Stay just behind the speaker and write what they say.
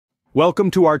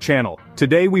Welcome to our channel.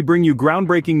 Today we bring you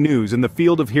groundbreaking news in the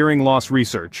field of hearing loss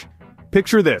research.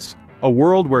 Picture this, a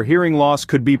world where hearing loss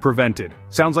could be prevented.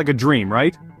 Sounds like a dream,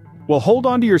 right? Well, hold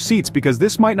on to your seats because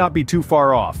this might not be too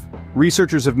far off.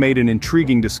 Researchers have made an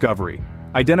intriguing discovery,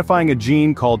 identifying a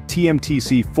gene called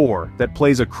TMTC4 that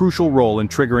plays a crucial role in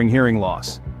triggering hearing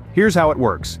loss. Here's how it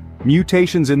works.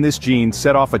 Mutations in this gene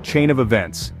set off a chain of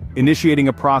events, initiating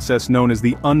a process known as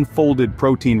the unfolded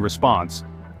protein response,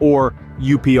 or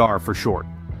UPR for short.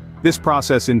 This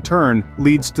process in turn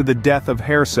leads to the death of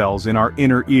hair cells in our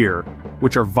inner ear,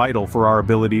 which are vital for our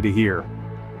ability to hear.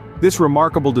 This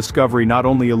remarkable discovery not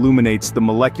only illuminates the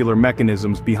molecular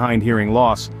mechanisms behind hearing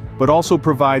loss, but also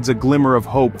provides a glimmer of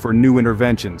hope for new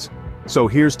interventions. So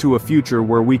here's to a future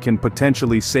where we can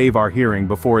potentially save our hearing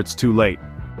before it's too late.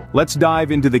 Let's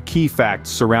dive into the key facts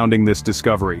surrounding this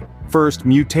discovery. First,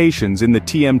 mutations in the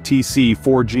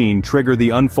TMTC4 gene trigger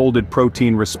the unfolded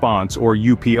protein response, or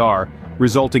UPR,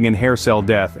 resulting in hair cell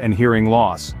death and hearing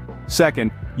loss.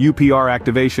 Second, UPR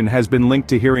activation has been linked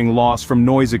to hearing loss from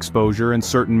noise exposure and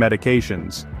certain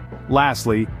medications.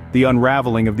 Lastly, the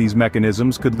unraveling of these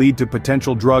mechanisms could lead to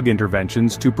potential drug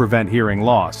interventions to prevent hearing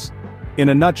loss. In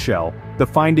a nutshell, the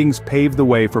findings pave the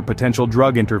way for potential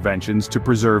drug interventions to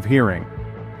preserve hearing.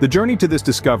 The journey to this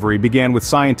discovery began with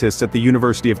scientists at the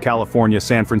University of California,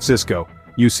 San Francisco,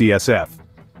 UCSF.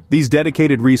 These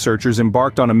dedicated researchers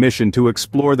embarked on a mission to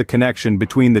explore the connection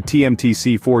between the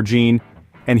TMTC4 gene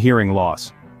and hearing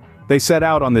loss. They set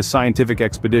out on this scientific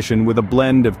expedition with a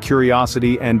blend of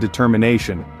curiosity and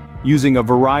determination, using a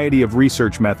variety of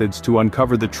research methods to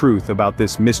uncover the truth about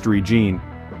this mystery gene.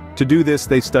 To do this,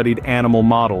 they studied animal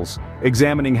models,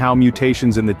 examining how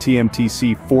mutations in the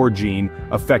TMTC4 gene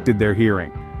affected their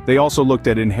hearing. They also looked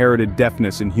at inherited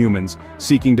deafness in humans,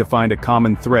 seeking to find a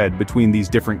common thread between these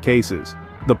different cases.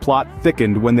 The plot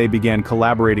thickened when they began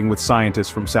collaborating with scientists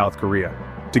from South Korea.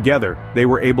 Together, they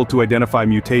were able to identify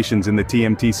mutations in the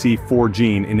TMTC4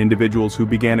 gene in individuals who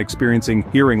began experiencing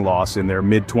hearing loss in their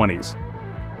mid-20s.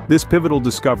 This pivotal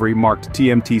discovery marked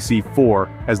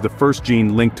TMTC4 as the first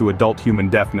gene linked to adult human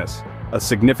deafness, a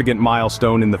significant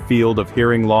milestone in the field of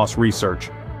hearing loss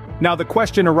research. Now the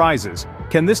question arises,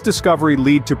 can this discovery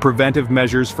lead to preventive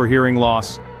measures for hearing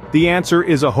loss? The answer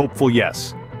is a hopeful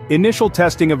yes. Initial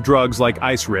testing of drugs like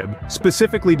IceRib,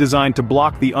 specifically designed to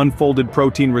block the unfolded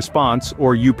protein response,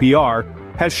 or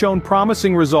UPR, has shown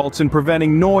promising results in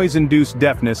preventing noise-induced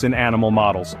deafness in animal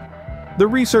models. The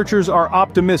researchers are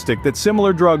optimistic that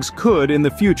similar drugs could, in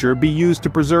the future, be used to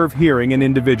preserve hearing in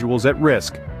individuals at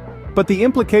risk. But the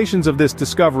implications of this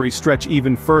discovery stretch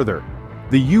even further.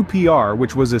 The UPR,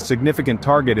 which was a significant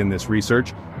target in this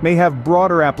research, may have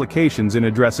broader applications in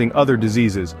addressing other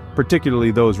diseases,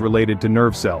 particularly those related to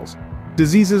nerve cells.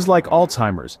 Diseases like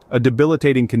Alzheimer's, a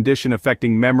debilitating condition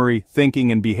affecting memory,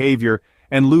 thinking and behavior,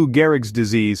 and Lou Gehrig's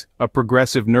disease, a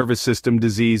progressive nervous system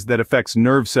disease that affects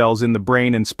nerve cells in the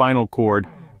brain and spinal cord,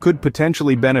 could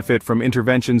potentially benefit from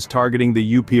interventions targeting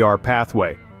the UPR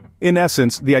pathway. In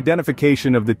essence, the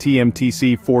identification of the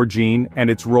TMTC4 gene and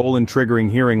its role in triggering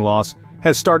hearing loss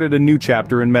has started a new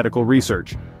chapter in medical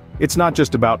research. It's not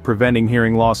just about preventing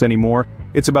hearing loss anymore,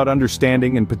 it's about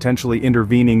understanding and potentially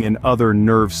intervening in other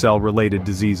nerve cell-related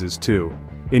diseases too.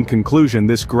 In conclusion,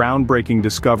 this groundbreaking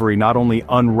discovery not only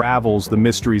unravels the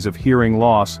mysteries of hearing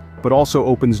loss, but also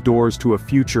opens doors to a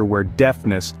future where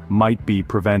deafness might be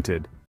prevented.